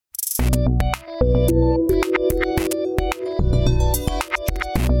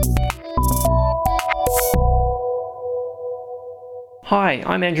Hi,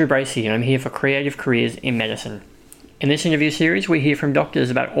 I'm Andrew Bracey and I'm here for Creative Careers in Medicine. In this interview series, we hear from doctors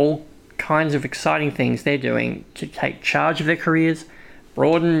about all kinds of exciting things they're doing to take charge of their careers,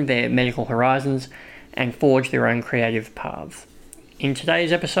 broaden their medical horizons, and forge their own creative paths. In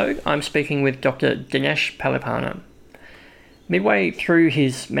today's episode, I'm speaking with Dr. Dinesh Palipana. Midway through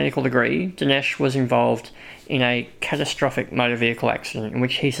his medical degree, Dinesh was involved in a catastrophic motor vehicle accident in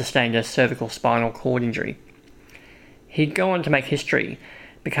which he sustained a cervical spinal cord injury. He'd go on to make history,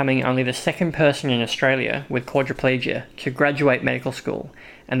 becoming only the second person in Australia with quadriplegia to graduate medical school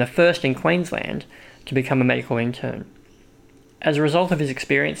and the first in Queensland to become a medical intern. As a result of his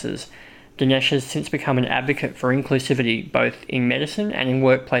experiences, Dinesh has since become an advocate for inclusivity both in medicine and in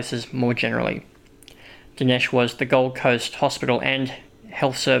workplaces more generally. Dinesh was the Gold Coast Hospital and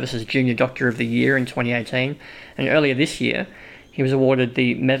Health Services Junior Doctor of the Year in 2018, and earlier this year he was awarded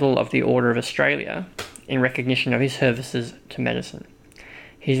the Medal of the Order of Australia in recognition of his services to medicine.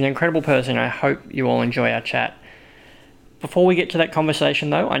 He's an incredible person. I hope you all enjoy our chat. Before we get to that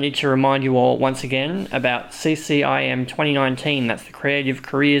conversation though, I need to remind you all once again about CCIM 2019. That's the Creative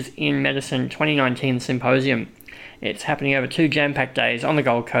Careers in Medicine 2019 Symposium. It's happening over 2 jam-packed days on the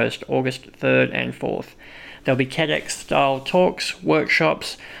Gold Coast, August 3rd and 4th. There'll be TEDx-style talks,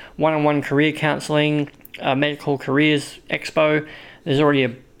 workshops, one-on-one career counselling, a medical careers expo. There's already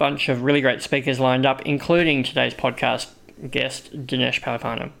a bunch of really great speakers lined up, including today's podcast guest, Dinesh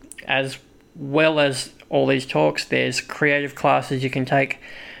Palipana. As well as all these talks, there's creative classes you can take.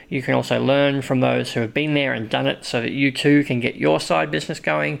 You can also learn from those who have been there and done it so that you too can get your side business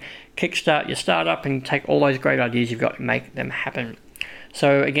going, kickstart your startup and take all those great ideas you've got and make them happen.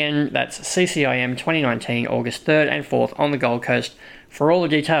 So again, that's CCIM 2019, August 3rd and 4th on the Gold Coast. For all the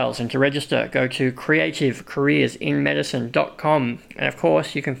details and to register, go to creativecareersinmedicine.com. And of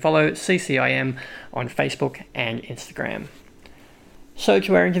course, you can follow CCIM on Facebook and Instagram. So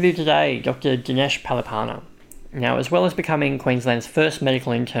to our interview today, Dr. Dinesh Palipana. Now, as well as becoming Queensland's first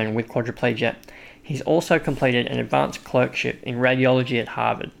medical intern with quadriplegia, he's also completed an advanced clerkship in radiology at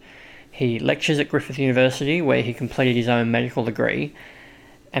Harvard. He lectures at Griffith University, where he completed his own medical degree.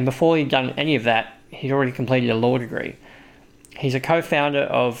 And before he'd done any of that, he'd already completed a law degree. He's a co-founder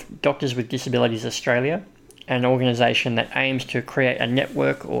of Doctors with Disabilities Australia, an organisation that aims to create a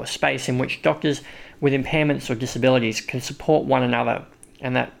network or space in which doctors with impairments or disabilities can support one another,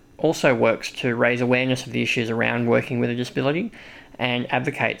 and that also works to raise awareness of the issues around working with a disability and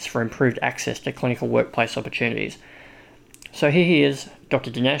advocates for improved access to clinical workplace opportunities. So here he is, Dr.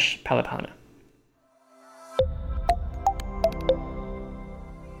 Dinesh Palipana.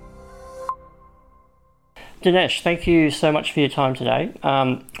 Dinesh, thank you so much for your time today.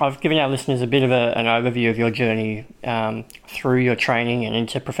 I've given our listeners a bit of an overview of your journey through your training and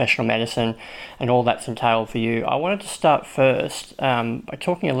into professional medicine and all that's entailed for you. I wanted to start first by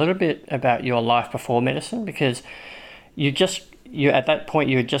talking a little bit about your life before medicine, because you at that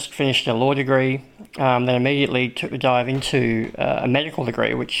point you had just finished a law degree, then immediately took the dive into a medical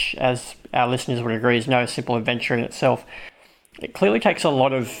degree, which, as our listeners would agree, is no simple adventure in itself. It clearly takes a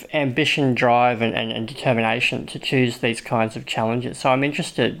lot of ambition, drive and determination to choose these kinds of challenges. So I'm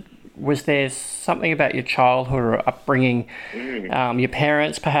interested, was there something about your childhood or upbringing, your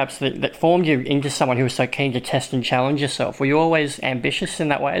parents perhaps, that formed you into someone who was so keen to test and challenge yourself? Were you always ambitious in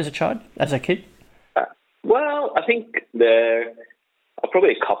that way as a kid? Well, I think there are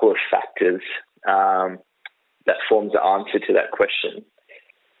probably a couple of factors that forms the answer to that question.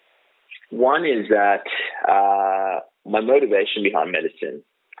 One is that my motivation behind medicine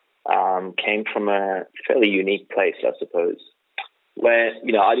came from a fairly unique place, I suppose. Where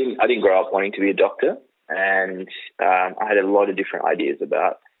I didn't grow up wanting to be a doctor, and I had a lot of different ideas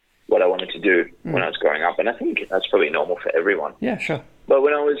about what I wanted to do when I was growing up, and I think that's probably normal for everyone. Yeah, sure. But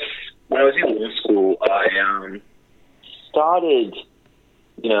when I was in law school, I started.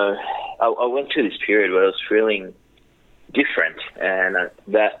 I went through this period where I was feeling different, and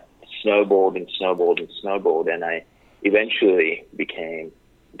that snowballed, and I eventually became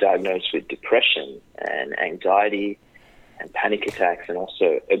diagnosed with depression and anxiety and panic attacks and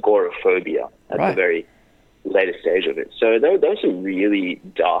also agoraphobia at the very later stage of it. So that was a really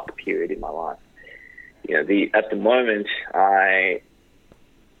dark period in my life. At the moment, I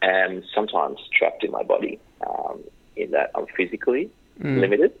am sometimes trapped in my body in that I'm physically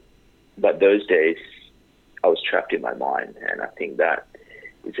limited, but those days I was trapped in my mind, and I think that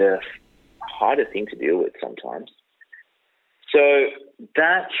is a harder thing to deal with sometimes. So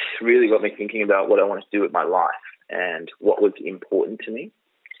that really got me thinking about what I wanted to do with my life and what was important to me.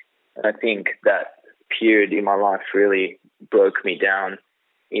 And I think that period in my life really broke me down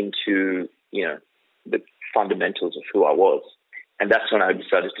into, the fundamentals of who I was. and that's when I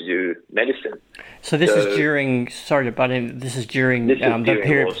decided to do medicine. So this is during, sorry to butt in, this is during This is the during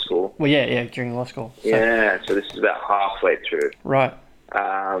period. law school. Well, yeah, during law school. So, Yeah, so this is about halfway through. right.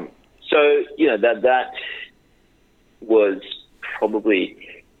 So, that was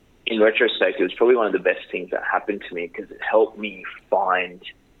probably, in retrospect, it was probably one of the best things that happened to me because it helped me find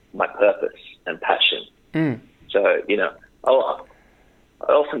my purpose and passion. So,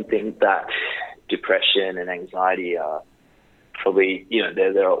 I often think that depression and anxiety are probably,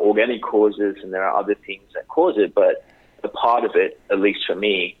 there are organic causes and there are other things that cause it, but a part of it, at least for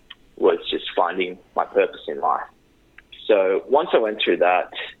me, was just finding my purpose in life. So once I went through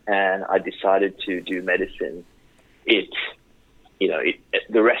that and I decided to do medicine,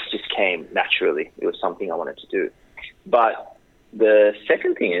 the rest just came naturally. It was something I wanted to do. But the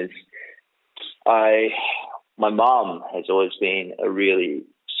second thing is, my mom has always been a really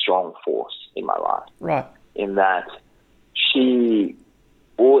strong force in my life. Right. In that she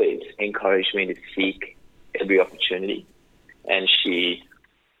always encouraged me to seek every opportunity, and she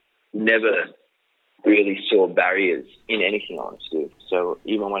never really saw barriers in anything I wanted to do. So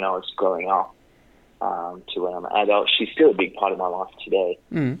even when I was growing up to when I'm an adult, she's still a big part of my life today.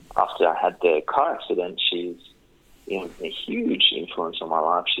 After I had the car accident, she's been a huge influence on my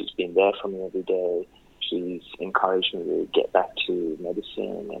life. She's been there for me every day. She's encouraged me to get back to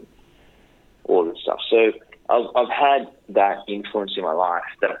medicine and all this stuff. So I've had that influence in my life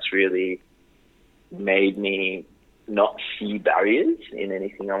that's really made me not see barriers in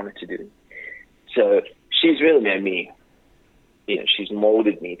anything I wanted to do. So she's really made me, she's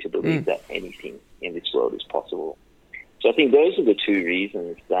molded me to believe that anything in this world is possible. So I think those are the two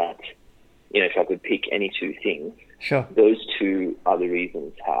reasons that, if I could pick any two things, sure, those two are the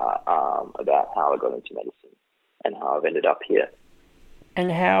reasons about how I got into medicine and how I've ended up here. And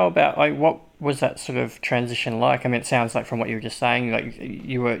how about, what was that sort of transition like? I mean, it sounds like from what you were just saying, like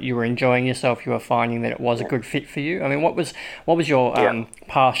you were enjoying yourself, you were finding that it was a good fit for you. I mean, what was your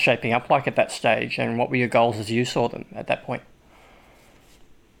path shaping up like at that stage, and what were your goals as you saw them at that point?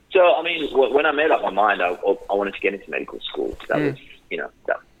 So, I mean, when I made up my mind, I wanted to get into medical school. That was,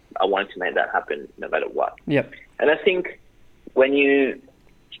 that I wanted to make that happen no matter what. Yep. And I think when you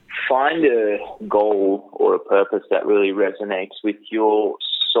find a goal or a purpose that really resonates with your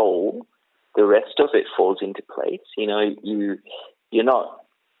soul, the rest of it falls into place. You're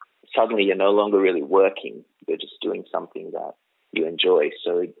no longer really working. You're just doing something that you enjoy.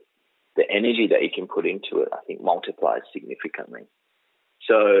 So the energy that you can put into it, I think, multiplies significantly.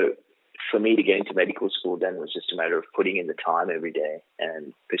 So for me to get into medical school then was just a matter of putting in the time every day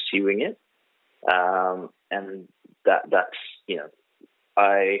and pursuing it. And that's,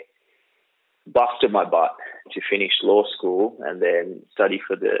 I busted my butt to finish law school and then study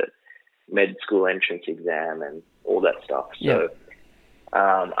for the med school entrance exam and all that stuff. So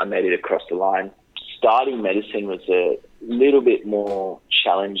I made it across the line. Starting medicine was a little bit more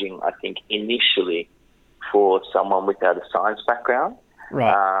challenging, I think, initially for someone without a science background.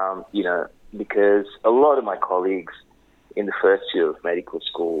 Right. Because a lot of my colleagues in the first year of medical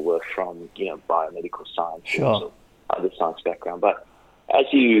school were from, biomedical science or other science background. But as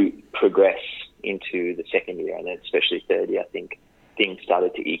you progress into the second year and then especially third year, I think things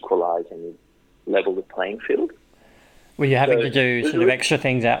started to equalize and level the playing field. Were you having to do sort of extra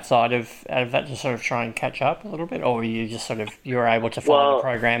things outside of that to sort of try and catch up a little bit, or were you just you were able to follow the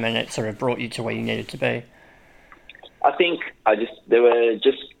program and it sort of brought you to where you needed to be? I think there were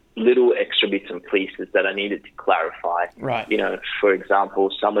just little extra bits and pieces that I needed to clarify. Right. For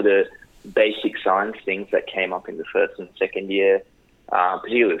example, some of the basic science things that came up in the first and second year,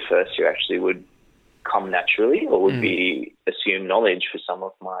 particularly the first year, actually would come naturally or would be assumed knowledge for some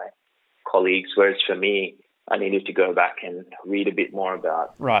of my colleagues, whereas for me, I needed to go back and read a bit more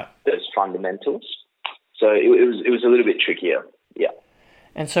about those fundamentals. So it was a little bit trickier, yeah.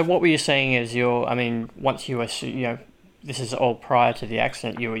 And so what were you seeing as once you were, this is all prior to the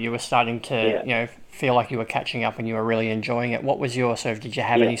accident, you were starting to, feel like you were catching up and you were really enjoying it. What was your did you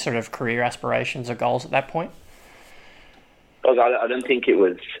have any sort of career aspirations or goals at that point? I don't think it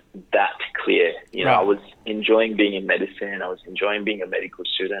was that clear. I was enjoying being in medicine. I was enjoying being a medical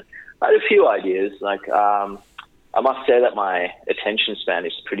student. I had a few ideas. I must say that my attention span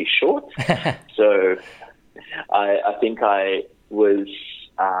is pretty short. So I think I was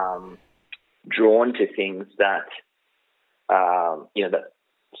drawn to things that, that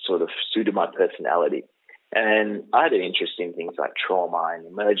sort of suited my personality. And I had an interest in things like trauma and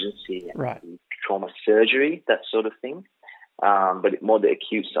emergency and trauma surgery, that sort of thing. But more the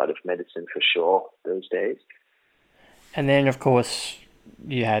acute side of medicine for sure those days. And then, of course,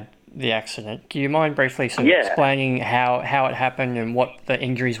 you had the accident. Do you mind briefly sort of explaining how it happened and what the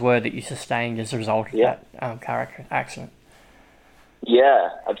injuries were that you sustained as a result of that car accident? Yeah,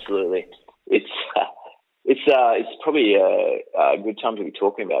 absolutely. It's probably a good time to be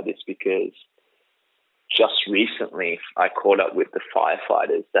talking about this because just recently I caught up with the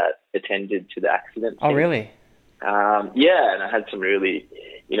firefighters that attended to the accident. Oh, really? And I had some really,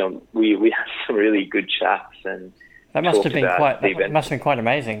 we had some really good chats, and that must have been quite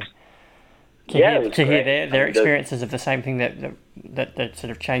amazing. To hear their experiences of the same thing that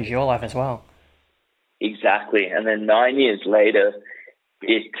sort of changed your life as well. Exactly, and then 9 years later,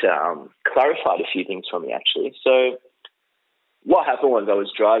 it clarified a few things for me actually. So what happened was I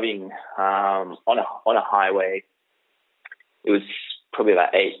was driving on a highway. It was probably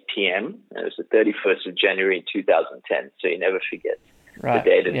about 8 p.m. and it was the 31st of January 2010. So you never forget the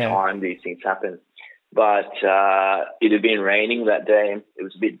date and time these things happen. But it had been raining that day. It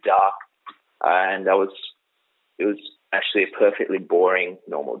was a bit dark, and it was actually a perfectly boring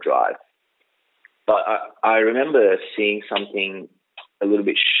normal drive. But I remember seeing something a little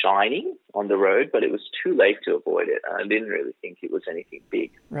bit shiny on the road, but it was too late to avoid it. I didn't really think it was anything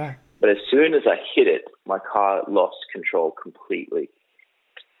big. Right. But as soon as I hit it, my car lost control completely.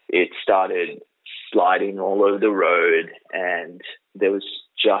 It started sliding all over the road, and there was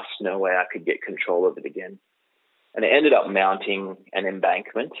just no way I could get control of it again. And it ended up mounting an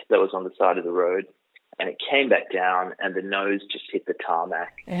embankment that was on the side of the road, and it came back down, and the nose just hit the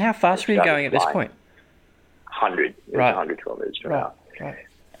tarmac. And how fast were you going at this point? 100. It was 100 kilometers per hour. Right.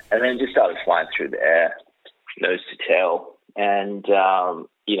 And then just started flying through the air, nose to tail. And,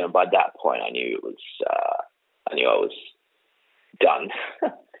 by that point I knew I was done.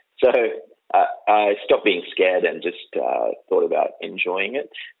 So I stopped being scared and just thought about enjoying it.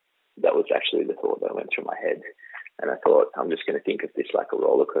 That was actually the thought that went through my head. And I thought, I'm just going to think of this like a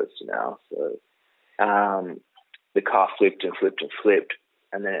roller coaster now. So the car flipped and flipped and flipped,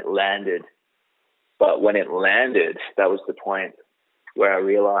 and then it landed. But when it landed, that was the point where I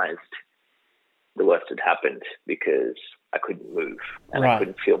realized the worst had happened, because I couldn't move, and I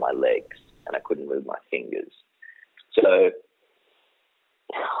couldn't feel my legs, and I couldn't move my fingers. So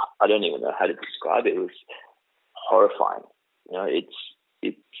I don't even know how to describe it. It was horrifying.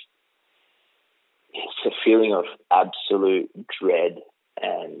 It's a feeling of absolute dread,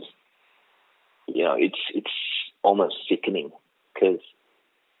 and it's almost sickening, because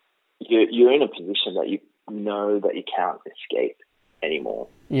you're in a position that you know that you can't escape anymore.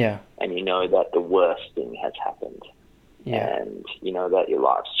 Yeah. And you know that the worst thing has happened. Yeah. And you know that your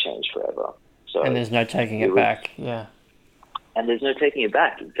life's changed forever. So and there's no taking it back. Yeah. And there's no taking it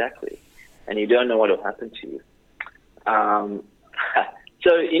back, exactly. And you don't know what will happen to you.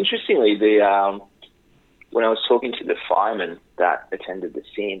 So interestingly, when I was talking to the firemen that attended the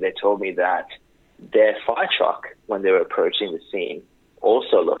scene, they told me that their fire truck, when they were approaching the scene,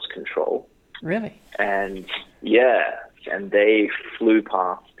 also lost control. Really? And and they flew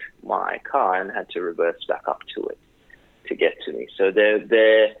past my car and had to reverse back up to it to get to me. So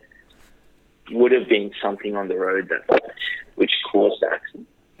there would have been something on the road which caused the accident.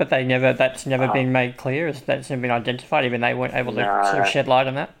 But that's never been made clear? That's never been identified? Even they weren't able to sort of shed light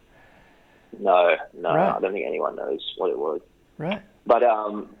on that? No, right. I don't think anyone knows what it was. Right. But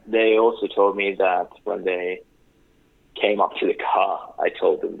they also told me that when they came up to the car, I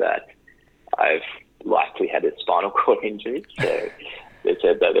told them that I've likely had a spinal cord injury. So they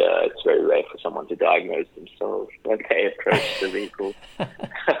said that it's very rare for someone to diagnose themselves when they approach the vehicle. But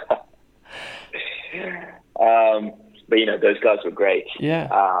those guys were great. Yeah.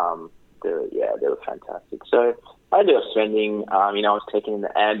 They were fantastic. So I ended up spending, I was taken in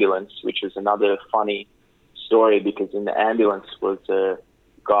the ambulance, which was another funny story, because in the ambulance was a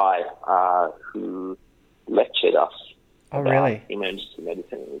guy who lectured us. Oh, really? Emergency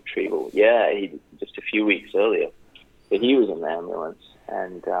medicine and retrieval. Yeah, just a few weeks earlier. But he was in the ambulance.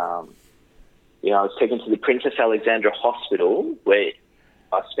 And, I was taken to the Princess Alexandra Hospital, where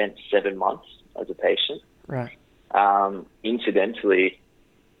I spent 7 months as a patient. Right. Incidentally,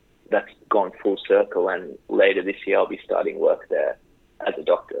 that's gone full circle, and later this year I'll be starting work there as a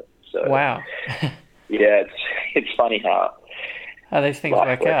doctor. So wow. Yeah, it's funny how these things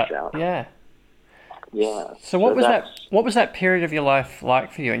work out. Yeah. Yeah. So what was that period of your life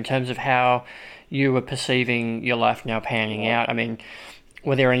like for you in terms of how you were perceiving your life now panning out? I mean,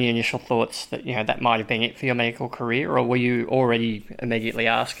 were there any initial thoughts that that might have been it for your medical career, or were you already immediately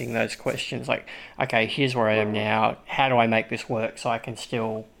asking those questions like, okay, here's where I am now, how do I make this work so I can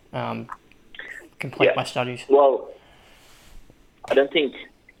still complete my studies? Well, I don't think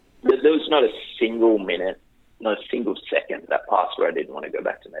there was not a single minute not a single second that passed where I didn't want to go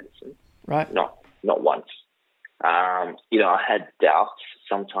back to medicine. Right. Not once. I had doubts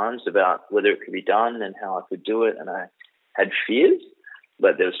sometimes about whether it could be done and how I could do it, and I had fears,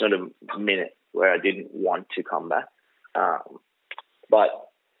 but there was not a minute where I didn't want to come back. But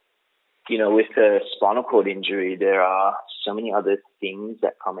with a spinal cord injury, there are so many other things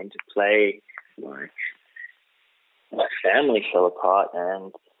that come into play. Like my family fell apart,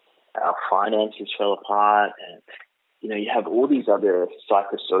 and our finances fell apart, and you have all these other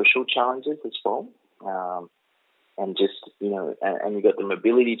psychosocial challenges as well. And just, and you got the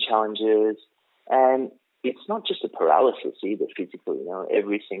mobility challenges, and it's not just a paralysis either physically,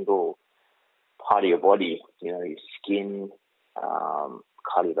 every single part of your body, your skin,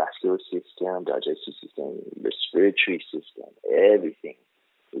 cardiovascular system, digestive system, respiratory system, everything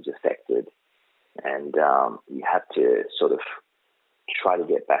is affected. And you have to sort of try to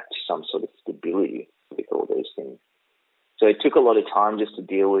get back to some sort of stability with all those things. So it took a lot of time just to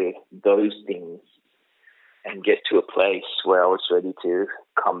deal with those things and get to a place where I was ready to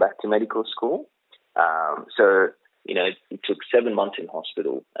come back to medical school. It took 7 months in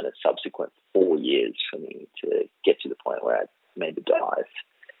hospital and a subsequent 4 years for me to get to the point where I made the dive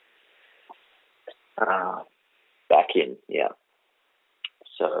back in, yeah.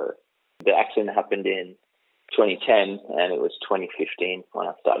 So the accident happened in 2010, and it was 2015 when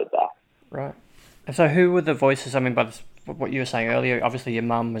I started back. Right. And so who were the voices? I mean, by what you were saying earlier, obviously your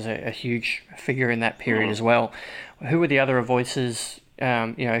mum was a huge figure in that period as well. Who were the other voices,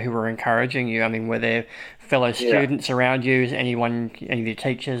 who were encouraging you? I mean, were there fellow students around you? Any of your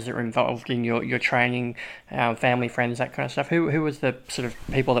teachers that were involved in your training, family, friends, that kind of stuff? Who was the sort of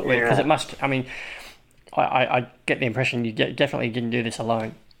people that were... Because it must... I mean, I get the impression you definitely didn't do this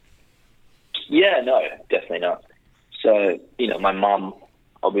alone. Yeah, no, definitely not. So, my mum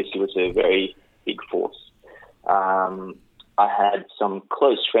obviously was a very big force. I had some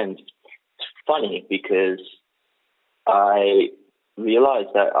close friends. It's funny because I realized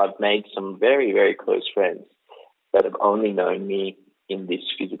that I've made some very, very close friends that have only known me in this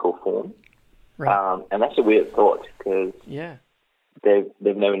physical form. Right. And that's a weird thought because they've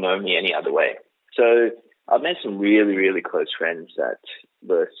never known me any other way. So I've made some really, really close friends that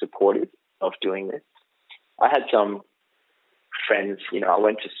were supportive of doing this. I had some friends, I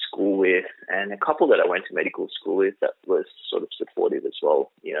went to school with, and a couple that I went to medical school with that was sort of supportive as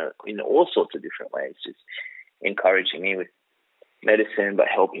well, in all sorts of different ways, just encouraging me with medicine, but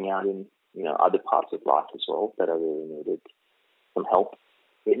helping out in, other parts of life as well that I really needed some help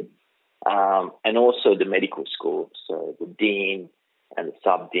in. And also the medical school, so the dean and the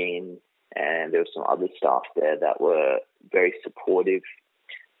sub-dean, and there were some other staff there that were very supportive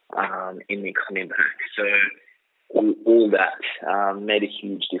in me coming back. So all that made a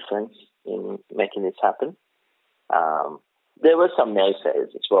huge difference in making this happen. There were some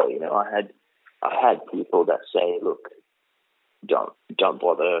naysayers as well. I had people that say, "Look, don't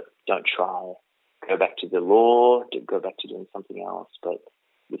bother, don't try, go back to the law, go back to doing something else. But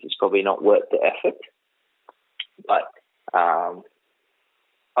this is probably not worth the effort." But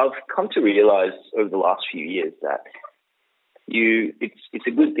I've come to realize over the last few years that it's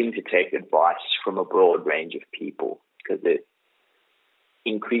a good thing to take advice from a broad range of people because it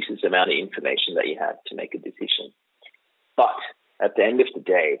increases the amount of information that you have to make a decision. But at the end of the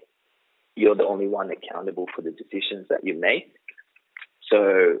day, you're the only one accountable for the decisions that you make.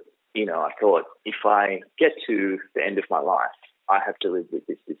 So, I thought if I get to the end of my life, I have to live with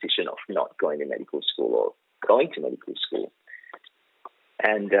this decision of not going to medical school or going to medical school.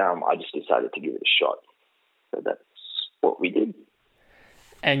 And I just decided to give it a shot. So that's what we did.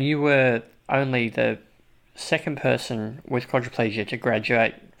 And you were only the second person with quadriplegia to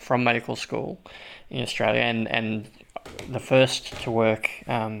graduate from medical school in Australia and the first to work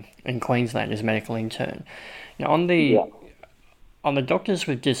in Queensland as a medical intern. Now, on the Doctors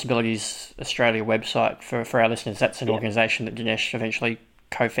with Disabilities Australia website, for our listeners, that's an organisation that Dinesh eventually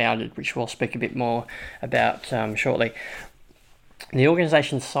co-founded, which we'll speak a bit more about shortly. The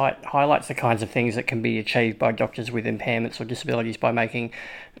organisation's site highlights the kinds of things that can be achieved by doctors with impairments or disabilities by making,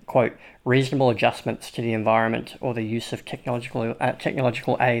 quote, reasonable adjustments to the environment or the use of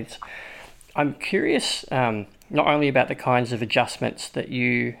technological aids. I'm curious not only about the kinds of adjustments that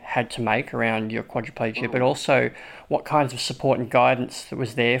you had to make around your quadriplegia, but also what kinds of support and guidance that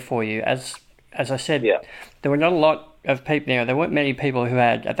was there for you. As I said, there were not a lot of people, there weren't many people who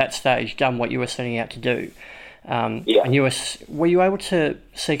had at that stage done what you were setting out to do. And were you able to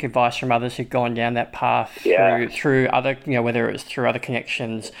seek advice from others who'd gone down that path through other, whether it was through other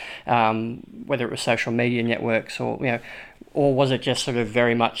connections, whether it was social media networks or, Or was it just sort of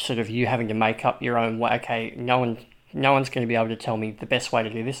very much sort of you having to make up your own way? Okay, no one's going to be able to tell me the best way to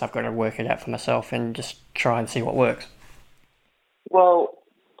do this. I've got to work it out for myself and just try and see what works. Well,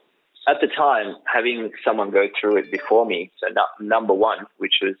 at the time, having someone go through it before me, so number one,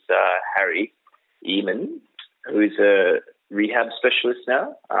 which was Harry Eamon, who's a rehab specialist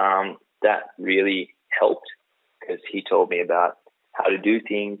now, that really helped because he told me about how to do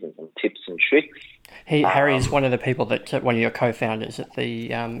things and some tips and tricks. Harry is one of the people that one of your co-founders at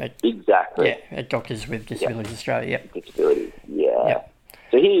the exactly at Doctors with Disabilities Australia. Yep. Disabilities, yeah. Yep.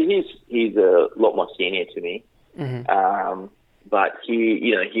 So he's a lot more senior to me, but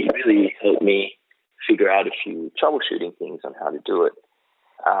he really helped me figure out a few troubleshooting things on how to do it,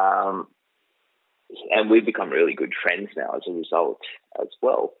 and we've become really good friends now as a result as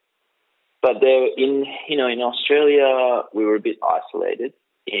well. But there in Australia, we were a bit isolated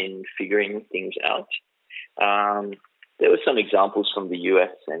in figuring things out. There were some examples from the US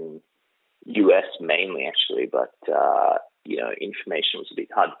mainly actually, but information was a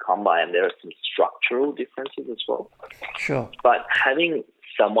bit hard to come by, and there are some structural differences as well. Sure. But having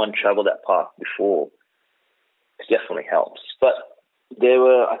someone travel that path before definitely helps. But there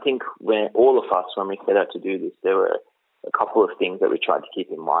were, I think, when we set out to do this, there were a couple of things that we tried to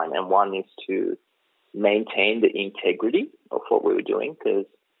keep in mind, and one is to maintain the integrity of what we were doing, because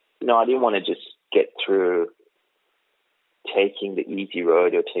I didn't want to just get through taking the easy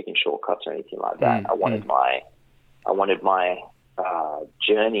road or taking shortcuts or anything like that. I wanted my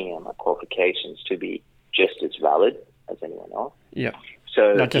journey and my qualifications to be just as valid as anyone else. Yeah.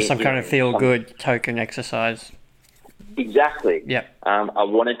 So not just some kind of feel good token exercise. Exactly. Yeah. I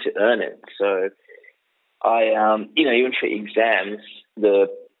wanted to earn it, so I even for exams, the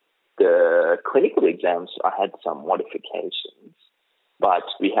clinical exams, I had some modifications, but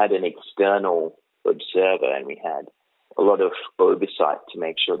we had an external observer and we had a lot of oversight to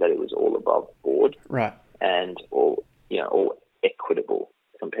make sure that it was all above board, right, and all equitable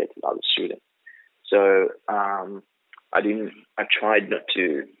compared to other students. So I tried not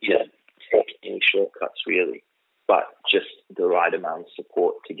to take any shortcuts really, but just the right amount of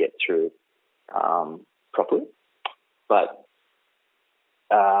support to get through properly. But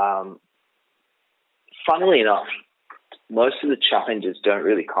funnily enough, most of the challenges don't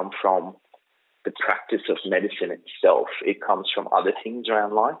really come from the practice of medicine itself. It comes from other things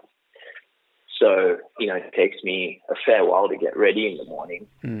around life. So, it takes me a fair while to get ready in the morning.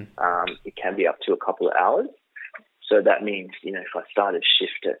 It can be up to a couple of hours. So that means, if I start a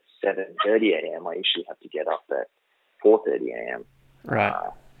shift at 7:30 a.m., I usually have to get up at 4:30 a.m. Right.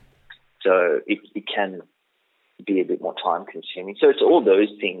 So it can be a bit more time consuming. So it's all those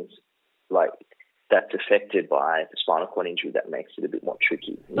things like that's affected by the spinal cord injury that makes it a bit more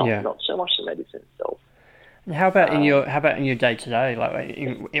tricky. Not so much the medicine itself. And how about in your day to day,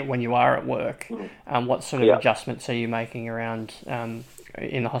 like when you are at work, what sort of adjustments are you making around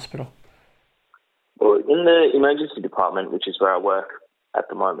in the hospital? Well, in the emergency department, which is where I work at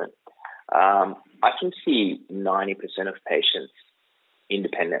the moment, I can see 90% of patients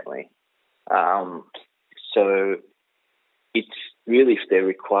independently. So it's really if they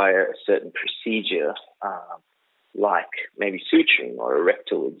require a certain procedure, like maybe suturing or a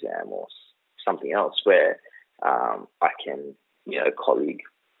rectal exam or something else where I can, a colleague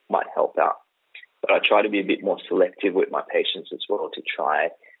might help out. But I try to be a bit more selective with my patients as well to try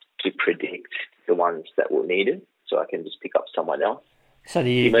to predict the ones that will need it so I can just pick up someone else. So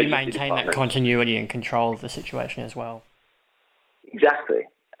you maintain that continuity and control of the situation as well. Exactly.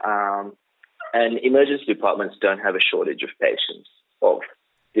 And emergency departments don't have a shortage of patients of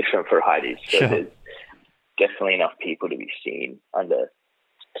different varieties. So there's definitely enough people to be seen under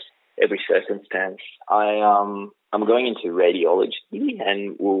every circumstance. I'm going into radiology,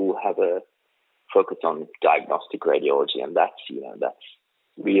 and we'll have a focus on diagnostic radiology, and that's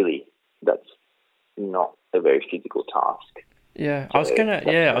not a very physical task. Yeah, I was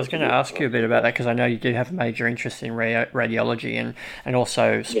gonna ask you a bit about that because I know you do have a major interest in radiology and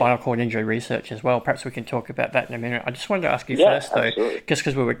also spinal cord injury research as well. Perhaps we can talk about that in a minute. I just wanted to ask you first though, just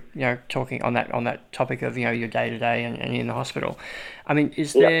because we were talking on that topic of your day to day and in the hospital. I mean,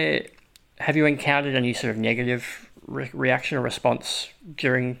 have you encountered any sort of negative reaction or response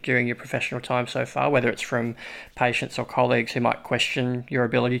during your professional time so far, whether it's from patients or colleagues who might question your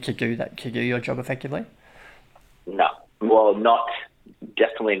ability to do your job effectively? No. Well,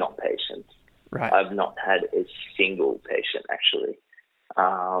 definitely not patients. Right. I've not had a single patient actually.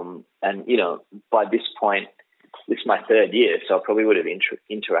 And, by this point, this is my third year, so I probably would have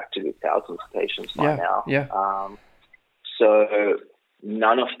interacted with thousands of patients by now. Yeah. So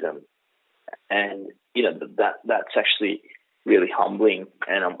none of them. And, that's actually really humbling,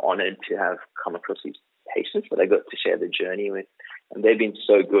 and I'm honoured to have come across these patients that I got to share the journey with, and they've been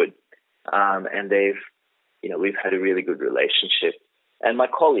so good, and we've had a really good relationship, and my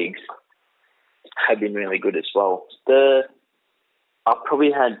colleagues have been really good as well. I've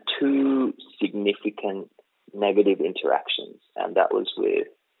probably had two significant negative interactions, and that was with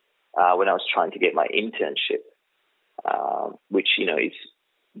when I was trying to get my internship, which is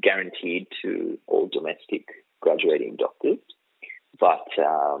guaranteed to all domestic graduating doctors, but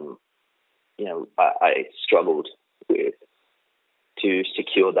I struggled to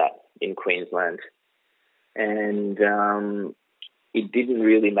secure that in Queensland, and it didn't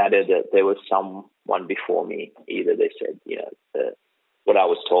really matter that there was someone before me either. They said, what I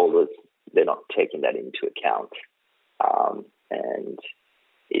was told was they're not taking that into account, and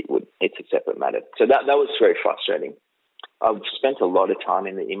it's a separate matter. So that was very frustrating. I've spent a lot of time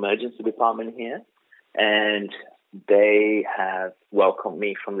in the emergency department here, and they have welcomed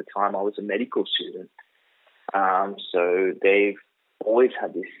me from the time I was a medical student. So they've always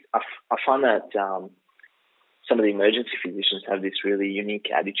had this. I find that some of the emergency physicians have this really unique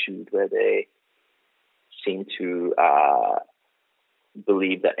attitude where they seem to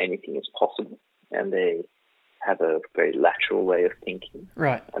believe that anything is possible, and they have a very lateral way of thinking.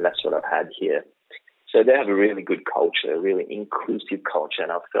 Right. And that's what I've had here. So they have a really good culture, a really inclusive culture,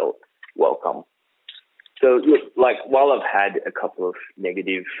 and I've felt welcome. So look, while I've had a couple of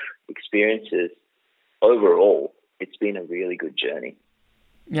negative experiences, overall, it's been a really good journey.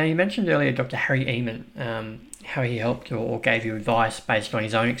 Now, you mentioned earlier Dr. Harry Eamon, how he helped or gave you advice based on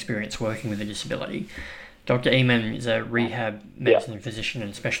his own experience working with a disability. Dr. Eamon is a rehab medicine physician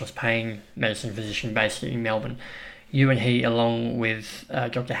and specialist pain medicine physician based in Melbourne. You and he, along with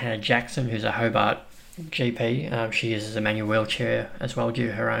Dr. Hannah Jackson, who's a Hobart GP, she uses a manual wheelchair as well due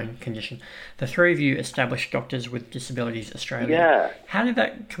to her own condition. The three of you established Doctors with Disabilities Australia. Yeah. How did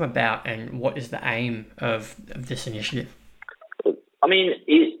that come about, and what is the aim of this initiative? I mean,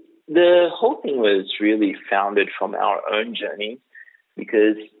 the whole thing was really founded from our own journey,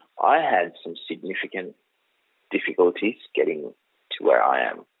 because I had some significant difficulties getting to where I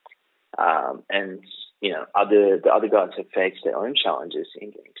am. And, the other guys have faced their own challenges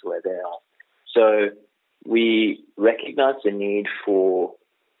in getting to where they are. So we recognized the need for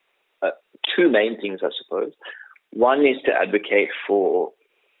two main things, I suppose. One is to advocate for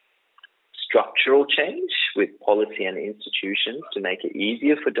structural change with policy and institutions to make it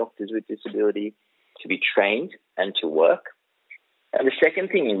easier for doctors with disability to be trained and to work. And the second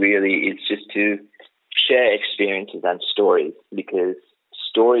thing really is just to share experiences and stories, because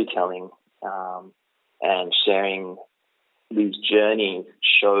storytelling and sharing these journeys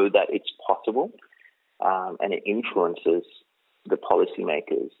show that it's possible, and it influences the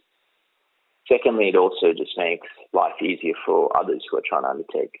policymakers. Secondly, it also just makes life easier for others who are trying to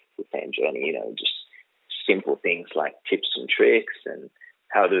undertake the same journey, just simple things like tips and tricks and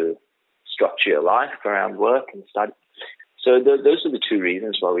how to structure your life around work and study. So those are the two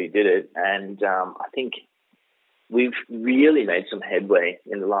reasons why we did it. And I think we've really made some headway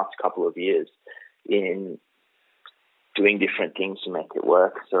in the last couple of years in doing different things to make it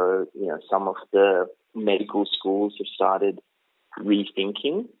work. So, some of the medical schools have started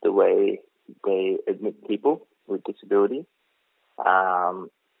rethinking the way they admit people with disability.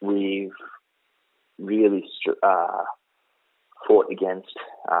 We've really fought against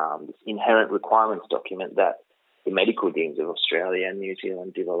this inherent requirements document that the medical deans of Australia and New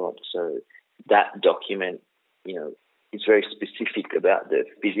Zealand developed. So that document, is very specific about the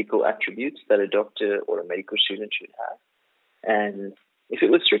physical attributes that a doctor or a medical student should have. And if it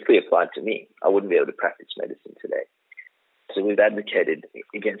was strictly applied to me, I wouldn't be able to practice medicine today. So we've advocated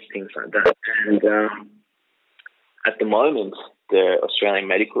against things like that. And at the moment, the Australian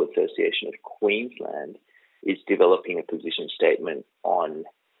Medical Association of Queensland is developing a position statement on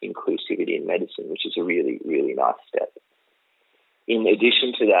inclusivity in medicine, which is a really, really nice step. In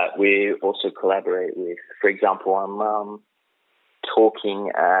addition to that, we also collaborate with, for example, I'm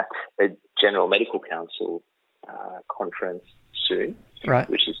talking at a General Medical Council conference soon, right,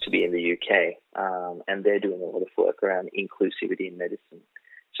 which is to be in the UK, and they're doing a lot of work around inclusivity in medicine.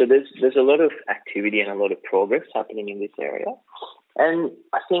 So there's a lot of activity and a lot of progress happening in this area, and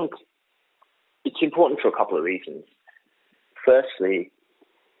I think it's important for a couple of reasons. Firstly,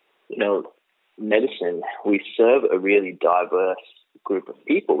 medicine, we serve a really diverse group of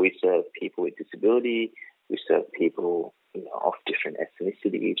people. We serve people with disability. We serve people, of different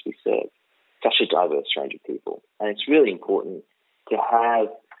ethnicities. We serve such a diverse range of people. And it's really important to have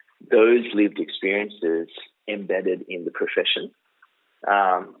those lived experiences embedded in the profession.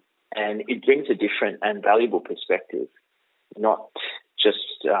 And it brings a different and valuable perspective not just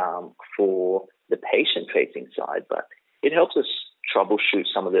for the patient-facing side, but it helps us troubleshoot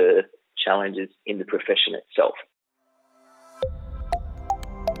some of the challenges in the profession itself.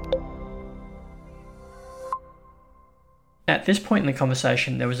 At this point in the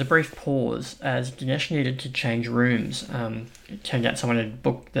conversation, there was a brief pause as Dinesh needed to change rooms. It turned out someone had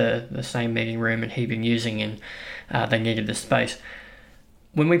booked the same meeting room and he'd been using, and they needed the space.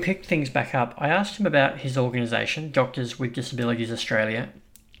 When we picked things back up, I asked him about his organisation, Doctors with Disabilities Australia,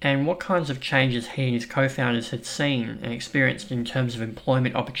 and what kinds of changes he and his co-founders had seen and experienced in terms of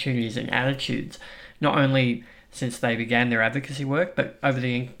employment opportunities and attitudes, not only since they began their advocacy work, but over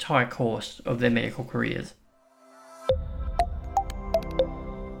the entire course of their medical careers.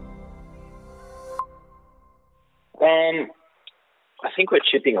 I think we're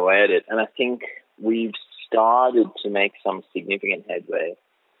chipping away at it, and I think we've started to make some significant headway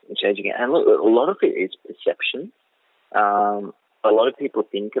in changing it. And look, a lot of it is perception. A lot of people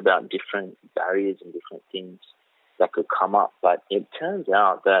think about different barriers and different things that could come up, but it turns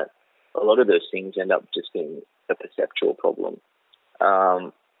out that a lot of those things end up just being a perceptual problem.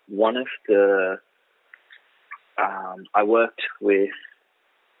 As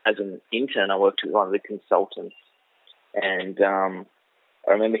an intern, I worked with one of the consultants, and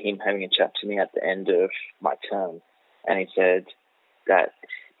I remember him having a chat to me at the end of my term, and he said that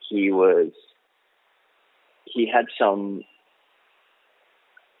he had some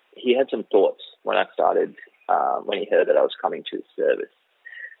thoughts when I started, when he heard that I was coming to his service.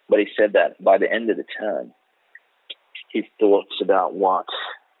 But he said that by the end of the term, his thoughts about what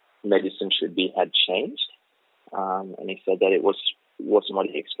medicine should be had changed, and he said that it wasn't what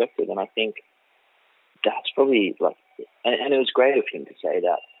he expected. And I think that's probably and it was great of him to say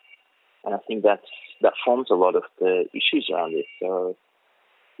that. And I think that forms a lot of the issues around this. So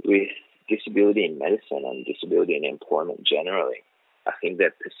with disability in medicine and disability in employment generally, I think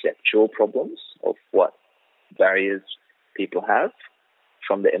they're perceptual problems of what barriers people have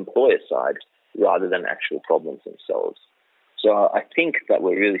from the employer side rather than actual problems themselves. So I think that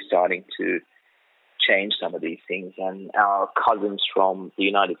we're really starting to change some of these things. And our cousins from the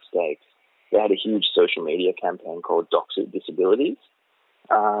United States, they had a huge social media campaign called Doctors with Disabilities.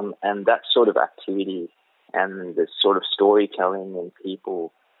 And that sort of activity and the sort of storytelling and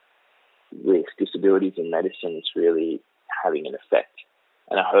people with disabilities in medicine is really having an effect.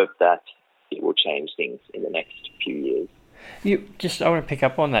 And I hope that it will change things in the next few years. I want to pick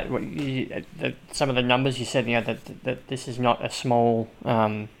up on that. Some of the numbers you said, that this is not a small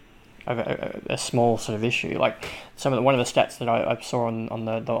sort of issue. Like one of the stats that I saw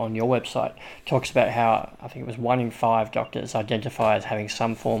on your website talks about how I think it was 1 in 5 doctors identify as having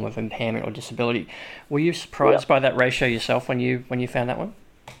some form of impairment or disability. Were you surprised by that ratio yourself when you found that one?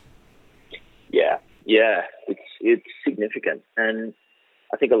 Yeah, it's significant, and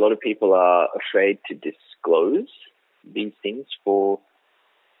I think a lot of people are afraid to disclose these things for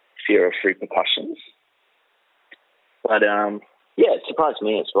fear of repercussions. But it surprised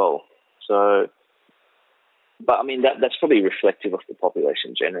me as well. So, but I mean that's probably reflective of the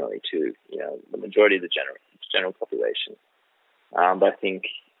population generally too. The majority of the general population. But I think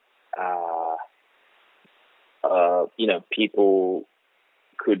people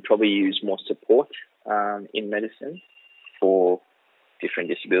could probably use more support in medicine for different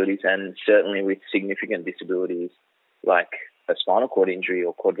disabilities, and certainly with significant disabilities like a spinal cord injury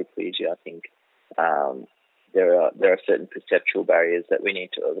or quadriplegia, I think there are certain perceptual barriers that we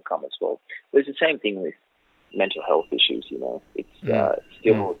need to overcome as well. But it's the same thing with mental health issues. It's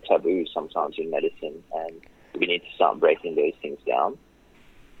still taboo sometimes in medicine, and we need to start breaking those things down.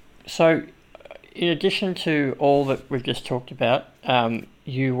 So, in addition to all that we've just talked about,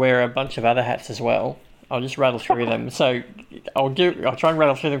 you wear a bunch of other hats as well. I'll just rattle through them. So I'll try and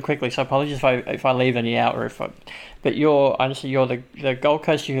rattle through them quickly. So apologies if I leave any out, but you're the Gold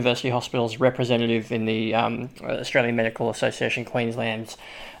Coast University Hospital's representative in the Australian Medical Association Queensland's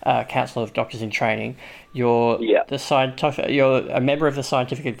Council of Doctors in Training. You're a member of the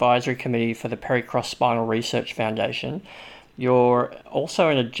Scientific Advisory Committee for the Pericross Spinal Research Foundation. You're also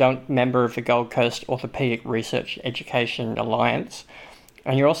an adjunct member of the Gold Coast Orthopaedic Research Education Alliance.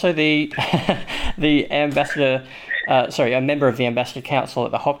 And you're also the ambassador, a member of the Ambassador Council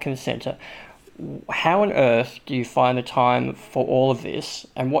at the Hopkins Centre. How on earth do you find the time for all of this,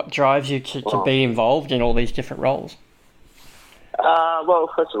 and what drives you to be involved in all these different roles? Well,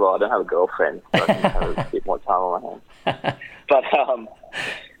 first of all, I don't have a girlfriend, so I can have a bit more time on my hands. But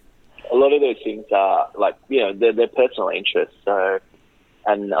a lot of those things are they're personal interests,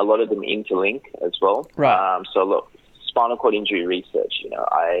 and a lot of them interlink as well. Right. So look, spinal cord injury research,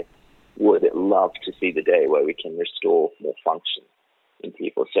 I would love to see the day where we can restore more function in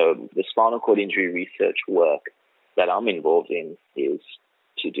people. So the spinal cord injury research work that I'm involved in is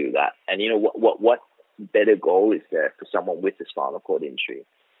to do that. And what better goal is there for someone with a spinal cord injury?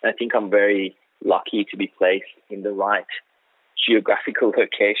 And I think I'm very lucky to be placed in the right geographical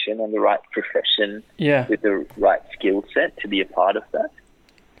location and the right profession with the right skill set to be a part of that.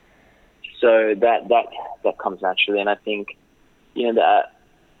 So that comes naturally. And I think, the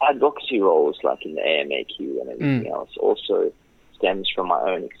advocacy roles like in the AMAQ and everything else also stems from my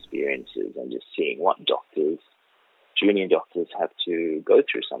own experiences and just seeing what junior doctors have to go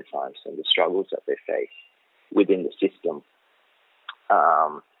through sometimes and the struggles that they face within the system.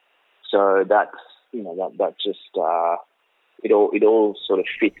 So that's, that just, it all sort of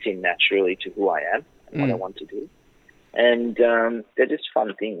fits in naturally to who I am and what I want to do. And they're just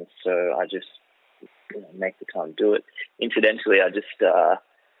fun things. So I just make the time to do it. Incidentally,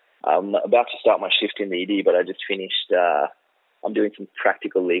 I'm about to start my shift in the ED, but I just finished, I'm doing some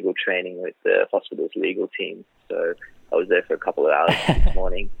practical legal training with the hospital's legal team. So I was there for a couple of hours this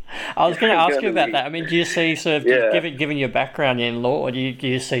morning. I was going to ask you about that. I mean, do you see sort of, given your background in law, or do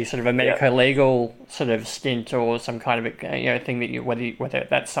you see sort of a medico-legal sort of stint or some kind of thing that whether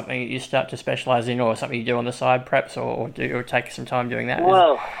that's something that you start to specialise in or something you do on the side perhaps, or take some time doing that?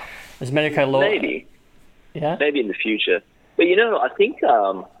 Well, is medico law... Maybe. Yeah? Maybe in the future. But, I think...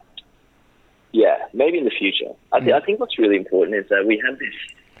 maybe in the future. I think what's really important is that we have this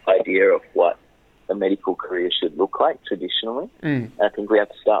idea of what a medical career should look like traditionally. I think we have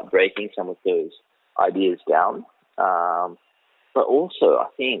to start breaking some of those ideas down. But also, I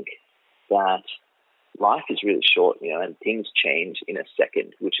think that life is really short, and things change in a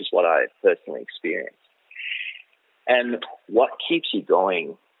second, which is what I personally experienced. And what keeps you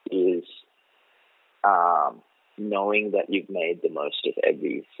going is knowing that you've made the most of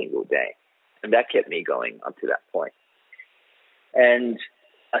every single day. And that kept me going up to that point. And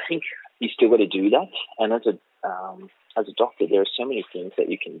I think you still got to do that. And as a doctor, there are so many things that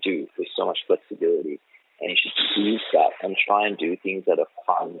you can do with so much flexibility. And you should use that and try and do things that are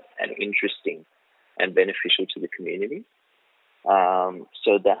fun and interesting and beneficial to the community.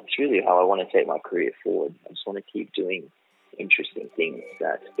 So that's really how I want to take my career forward. I just want to keep doing interesting things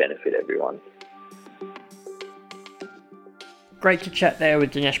that benefit everyone. Great to chat there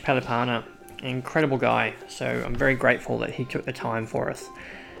with Dinesh Palipana. An incredible guy, so I'm very grateful that he took the time for us.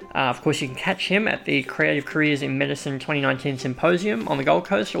 Of course, you can catch him at the Creative Careers in Medicine 2019 Symposium on the Gold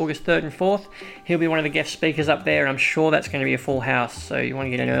Coast, August 3rd and 4th. He'll be one of the guest speakers up there, and I'm sure that's going to be a full house, so you want to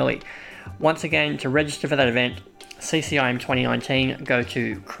get in early. Once again, to register for that event, CCIM 2019, go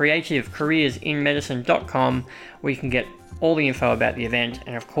to creativecareersinmedicine.com, where you can get all the info about the event,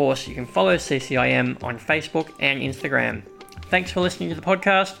 and of course, you can follow CCIM on Facebook and Instagram. Thanks for listening to the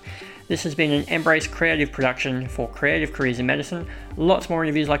podcast. This has been an Embrace Creative production for Creative Careers in Medicine. Lots more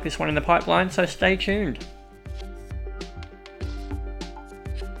interviews like this one in the pipeline, so stay tuned.